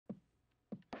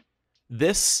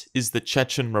This is the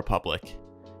Chechen Republic.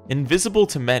 Invisible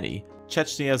to many,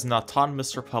 Chechnya is an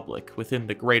autonomous republic within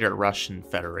the Greater Russian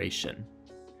Federation.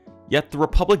 Yet the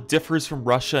republic differs from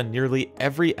Russia in nearly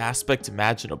every aspect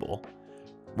imaginable.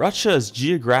 Russia is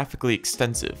geographically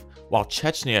extensive, while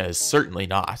Chechnya is certainly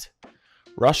not.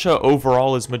 Russia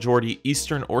overall is majority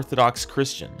Eastern Orthodox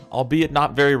Christian, albeit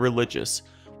not very religious,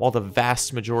 while the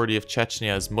vast majority of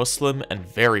Chechnya is Muslim and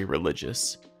very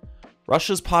religious.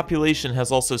 Russia's population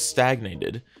has also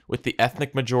stagnated, with the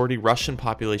ethnic majority Russian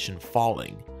population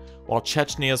falling, while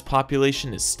Chechnya's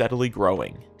population is steadily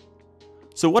growing.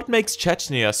 So what makes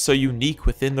Chechnya so unique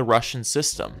within the Russian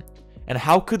system? And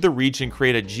how could the region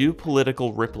create a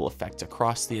geopolitical ripple effect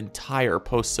across the entire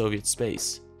post-Soviet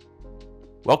space?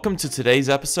 Welcome to today's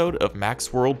episode of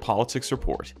Mac's World Politics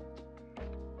Report.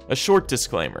 A short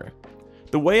disclaimer.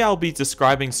 The way I'll be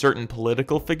describing certain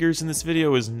political figures in this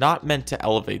video is not meant to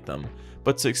elevate them,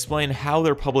 but to explain how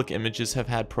their public images have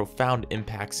had profound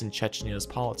impacts in Chechnya's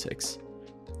politics.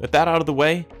 With that out of the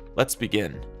way, let's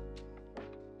begin.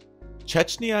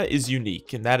 Chechnya is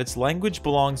unique in that its language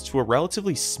belongs to a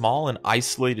relatively small and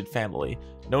isolated family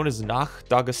known as Nakh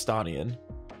Dagestanian.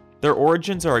 Their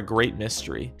origins are a great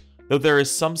mystery, though there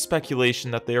is some speculation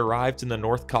that they arrived in the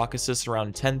North Caucasus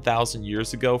around 10,000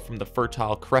 years ago from the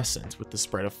Fertile Crescent with the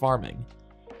spread of farming.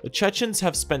 The Chechens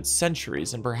have spent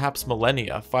centuries and perhaps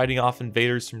millennia fighting off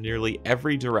invaders from nearly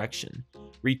every direction,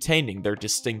 retaining their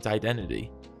distinct identity.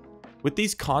 With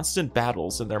these constant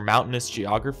battles and their mountainous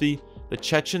geography, the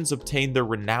Chechens obtained their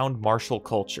renowned martial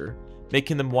culture,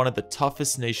 making them one of the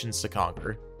toughest nations to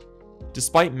conquer.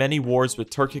 Despite many wars with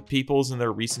Turkic peoples in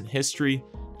their recent history,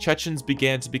 Chechens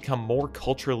began to become more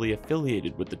culturally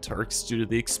affiliated with the Turks due to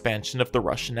the expansion of the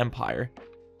Russian Empire.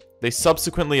 They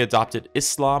subsequently adopted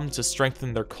Islam to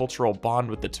strengthen their cultural bond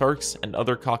with the Turks and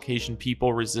other Caucasian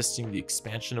people resisting the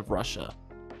expansion of Russia.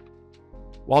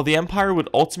 While the empire would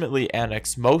ultimately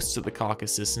annex most of the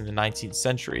Caucasus in the 19th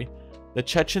century, the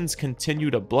Chechens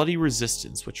continued a bloody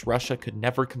resistance which Russia could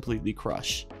never completely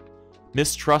crush.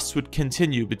 Mistrust would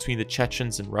continue between the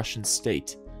Chechens and Russian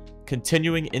state,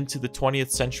 continuing into the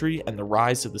 20th century and the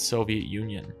rise of the Soviet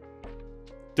Union.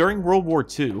 During World War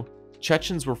II,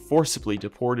 Chechens were forcibly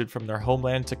deported from their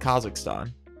homeland to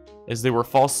Kazakhstan, as they were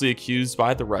falsely accused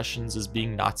by the Russians as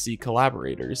being Nazi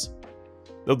collaborators.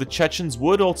 Though the Chechens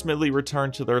would ultimately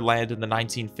return to their land in the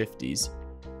 1950s,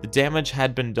 the damage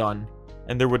had been done,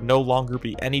 and there would no longer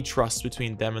be any trust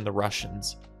between them and the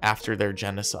Russians after their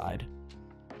genocide.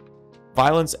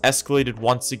 Violence escalated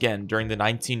once again during the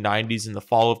 1990s and the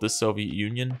fall of the Soviet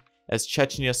Union, as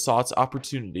Chechnya saw its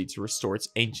opportunity to restore its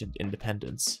ancient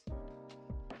independence.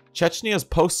 Chechnya's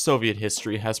post-Soviet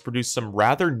history has produced some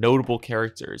rather notable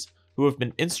characters who have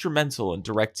been instrumental in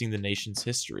directing the nation's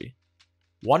history.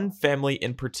 One family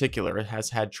in particular has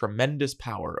had tremendous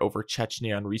power over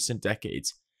Chechnya in recent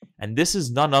decades, and this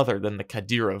is none other than the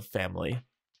Kadyrov family.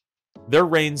 Their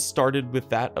reign started with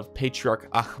that of Patriarch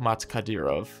Akhmat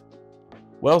Kadyrov.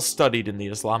 Well studied in the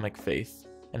Islamic faith,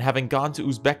 and having gone to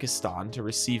Uzbekistan to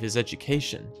receive his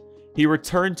education, he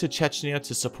returned to Chechnya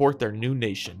to support their new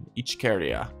nation,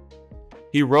 Ichkeria.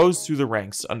 He rose through the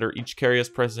ranks under Ichkeria's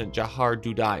president Jahar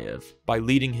Dudayev by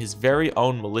leading his very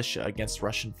own militia against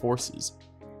Russian forces,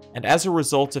 and as a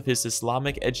result of his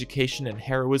Islamic education and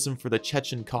heroism for the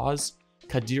Chechen cause,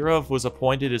 Kadyrov was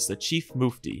appointed as the chief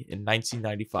mufti in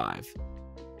 1995.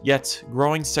 Yet,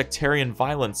 growing sectarian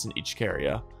violence in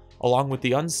Ichkeria, along with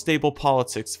the unstable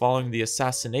politics following the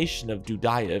assassination of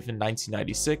Dudayev in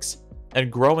 1996,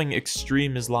 and growing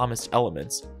extreme Islamist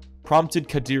elements, prompted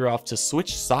Kadyrov to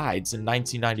switch sides in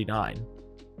 1999.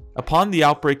 Upon the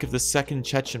outbreak of the Second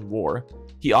Chechen War,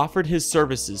 he offered his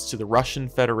services to the Russian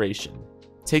Federation,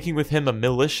 taking with him a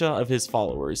militia of his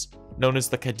followers, known as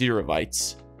the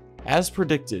Kadyrovites. As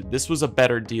predicted, this was a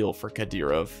better deal for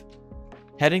Kadyrov.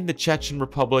 Heading the Chechen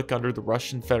Republic under the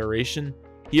Russian Federation,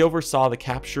 he oversaw the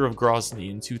capture of Grozny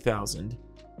in 2000,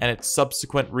 and its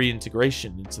subsequent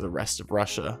reintegration into the rest of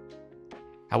Russia.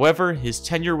 However, his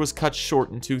tenure was cut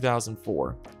short in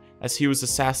 2004, as he was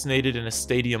assassinated in a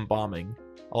stadium bombing,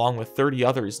 along with 30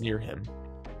 others near him.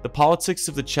 The politics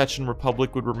of the Chechen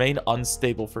Republic would remain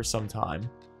unstable for some time,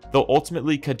 though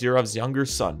ultimately Kadyrov's younger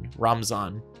son,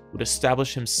 Ramzan, would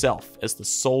establish himself as the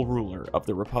sole ruler of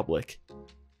the republic.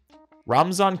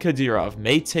 Ramzan Kadyrov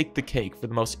may take the cake for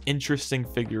the most interesting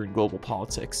figure in global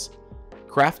politics.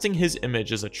 Crafting his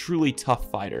image as a truly tough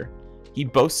fighter, he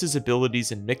boasts his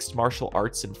abilities in mixed martial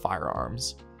arts and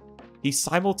firearms. He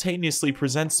simultaneously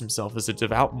presents himself as a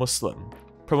devout Muslim,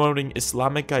 promoting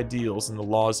Islamic ideals and the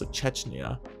laws of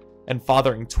Chechnya, and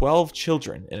fathering 12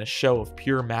 children in a show of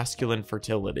pure masculine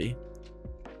fertility.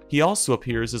 He also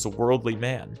appears as a worldly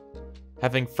man,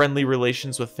 having friendly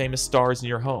relations with famous stars in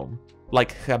your home,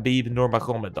 like Khabib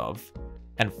Nurmagomedov,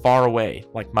 and far away,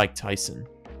 like Mike Tyson.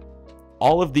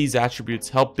 All of these attributes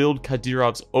help build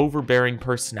Kadyrov's overbearing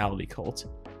personality cult,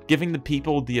 giving the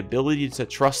people the ability to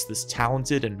trust this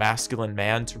talented and masculine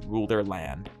man to rule their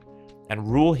land. And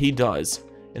rule he does,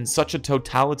 in such a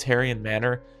totalitarian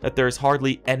manner that there is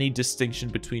hardly any distinction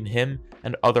between him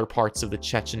and other parts of the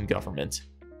Chechen government.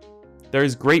 There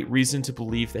is great reason to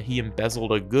believe that he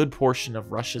embezzled a good portion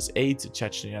of Russia's aid to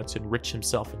Chechnya to enrich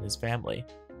himself and his family.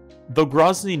 Though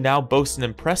Grozny now boasts an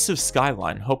impressive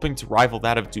skyline hoping to rival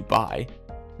that of Dubai,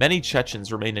 many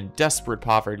Chechens remain in desperate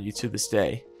poverty to this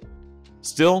day.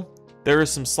 Still, there is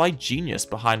some slight genius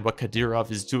behind what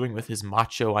Kadyrov is doing with his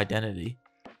macho identity.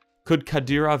 Could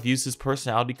Kadyrov use his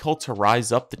personality cult to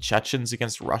rise up the Chechens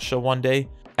against Russia one day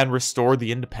and restore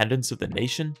the independence of the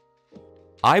nation?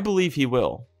 I believe he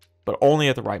will, but only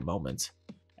at the right moment,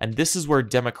 and this is where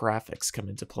demographics come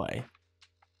into play.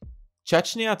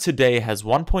 Chechnya today has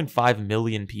 1.5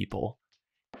 million people.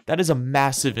 That is a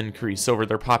massive increase over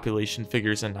their population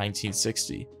figures in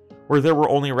 1960, where there were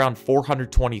only around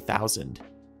 420,000.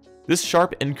 This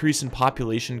sharp increase in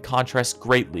population contrasts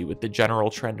greatly with the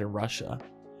general trend in Russia,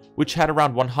 which had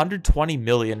around 120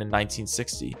 million in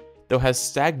 1960, though has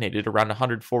stagnated around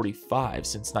 145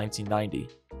 since 1990.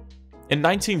 In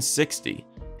 1960,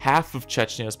 half of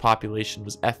Chechnya's population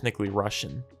was ethnically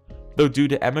Russian, though due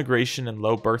to emigration and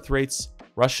low birth rates,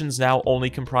 Russians now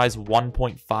only comprise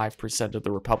 1.5% of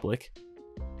the republic.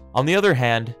 On the other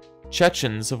hand,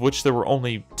 Chechens, of which there were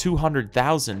only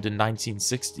 200,000 in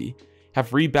 1960,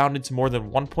 have rebounded to more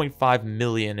than 1.5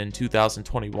 million in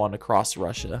 2021 across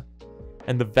Russia,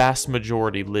 and the vast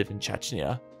majority live in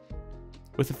Chechnya.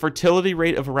 With a fertility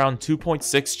rate of around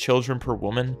 2.6 children per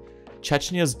woman,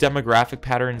 Chechnya's demographic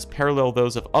patterns parallel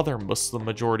those of other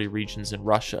Muslim-majority regions in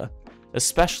Russia,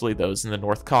 especially those in the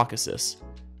North Caucasus.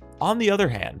 On the other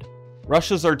hand,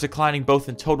 Russia's are declining both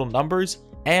in total numbers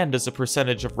and as a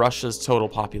percentage of Russia's total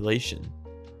population.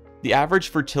 The average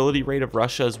fertility rate of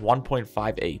Russia is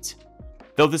 1.58,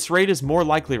 though this rate is more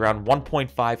likely around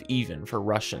 1.5 even for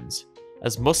Russians,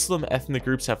 as Muslim ethnic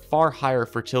groups have far higher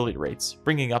fertility rates,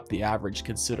 bringing up the average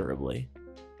considerably.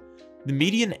 The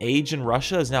median age in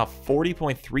Russia is now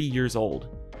 40.3 years old,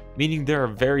 meaning there are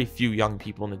very few young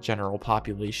people in the general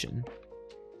population.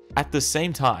 At the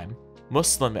same time,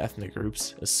 Muslim ethnic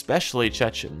groups, especially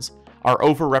Chechens, are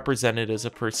overrepresented as a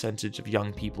percentage of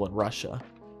young people in Russia,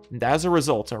 and as a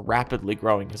result are rapidly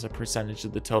growing as a percentage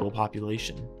of the total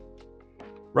population.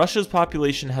 Russia's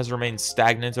population has remained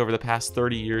stagnant over the past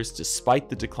 30 years despite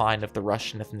the decline of the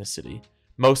Russian ethnicity,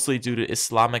 mostly due to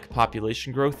Islamic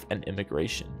population growth and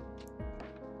immigration.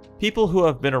 People who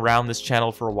have been around this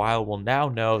channel for a while will now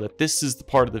know that this is the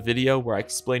part of the video where I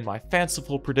explain my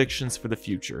fanciful predictions for the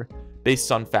future,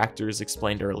 based on factors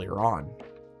explained earlier on.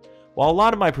 While a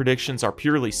lot of my predictions are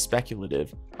purely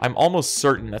speculative, I'm almost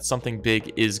certain that something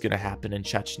big is going to happen in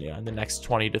Chechnya in the next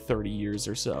 20 to 30 years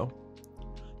or so.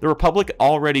 The Republic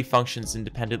already functions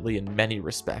independently in many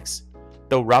respects,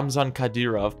 though Ramzan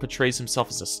Kadyrov portrays himself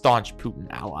as a staunch Putin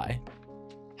ally.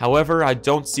 However, I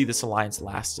don't see this alliance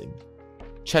lasting.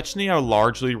 Chechnya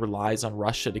largely relies on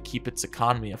Russia to keep its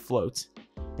economy afloat,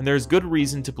 and there is good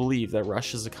reason to believe that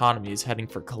Russia's economy is heading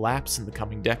for collapse in the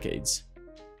coming decades.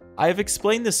 I have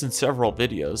explained this in several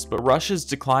videos, but Russia's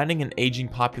declining and aging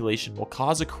population will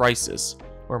cause a crisis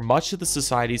where much of the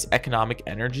society's economic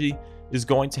energy is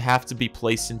going to have to be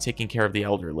placed in taking care of the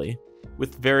elderly,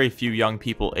 with very few young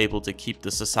people able to keep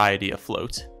the society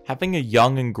afloat. Having a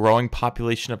young and growing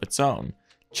population of its own,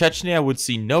 Chechnya would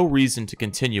see no reason to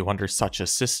continue under such a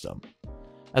system.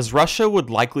 As Russia would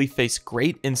likely face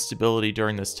great instability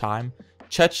during this time,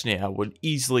 Chechnya would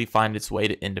easily find its way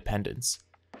to independence.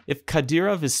 If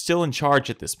Kadyrov is still in charge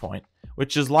at this point,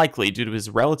 which is likely due to his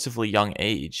relatively young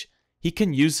age, he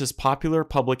can use his popular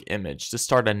public image to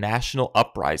start a national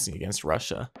uprising against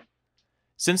Russia.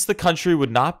 Since the country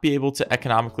would not be able to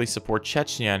economically support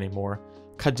Chechnya anymore,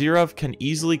 Kadyrov can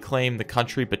easily claim the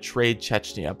country betrayed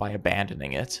Chechnya by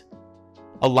abandoning it.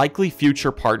 A likely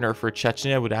future partner for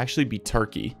Chechnya would actually be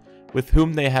Turkey, with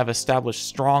whom they have established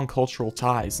strong cultural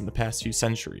ties in the past few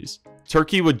centuries.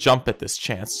 Turkey would jump at this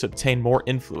chance to obtain more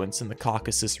influence in the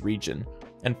Caucasus region,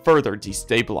 and further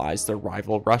destabilize their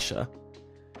rival Russia.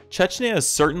 Chechnya is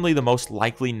certainly the most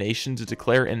likely nation to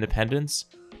declare independence,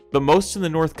 but most of the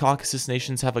North Caucasus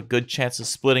nations have a good chance of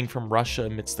splitting from Russia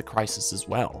amidst the crisis as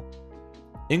well.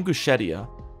 Ingushetia,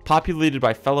 populated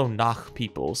by fellow Nakh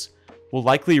peoples, will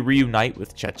likely reunite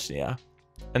with Chechnya,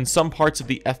 and some parts of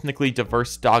the ethnically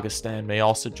diverse Dagestan may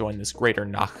also join this greater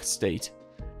Nakh state.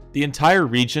 The entire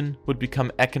region would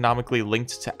become economically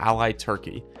linked to allied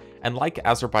Turkey, and like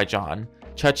Azerbaijan,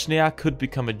 Chechnya could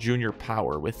become a junior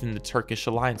power within the Turkish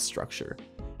alliance structure,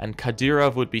 and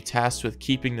Kadyrov would be tasked with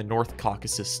keeping the North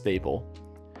Caucasus stable.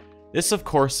 This of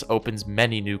course opens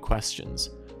many new questions,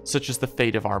 such as the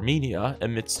fate of Armenia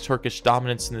amidst Turkish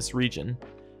dominance in this region,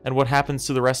 and what happens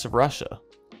to the rest of Russia.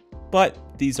 But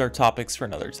these are topics for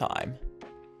another time.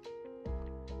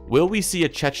 Will we see a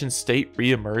Chechen state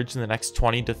re-emerge in the next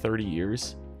 20 to 30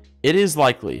 years? It is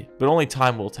likely, but only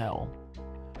time will tell.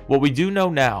 What we do know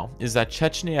now is that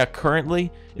Chechnya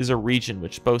currently is a region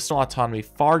which boasts an autonomy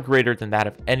far greater than that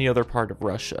of any other part of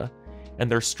Russia, and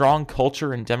their strong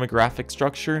culture and demographic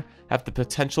structure have the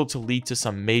potential to lead to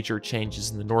some major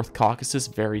changes in the North Caucasus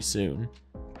very soon.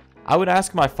 I would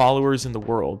ask my followers in the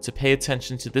world to pay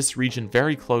attention to this region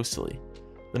very closely.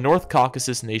 The North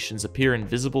Caucasus nations appear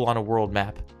invisible on a world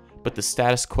map, but the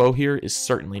status quo here is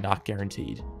certainly not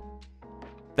guaranteed.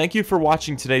 Thank you for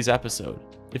watching today's episode.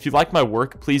 If you like my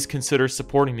work, please consider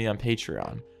supporting me on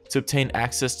Patreon to obtain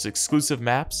access to exclusive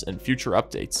maps and future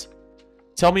updates.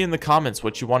 Tell me in the comments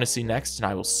what you want to see next, and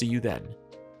I will see you then.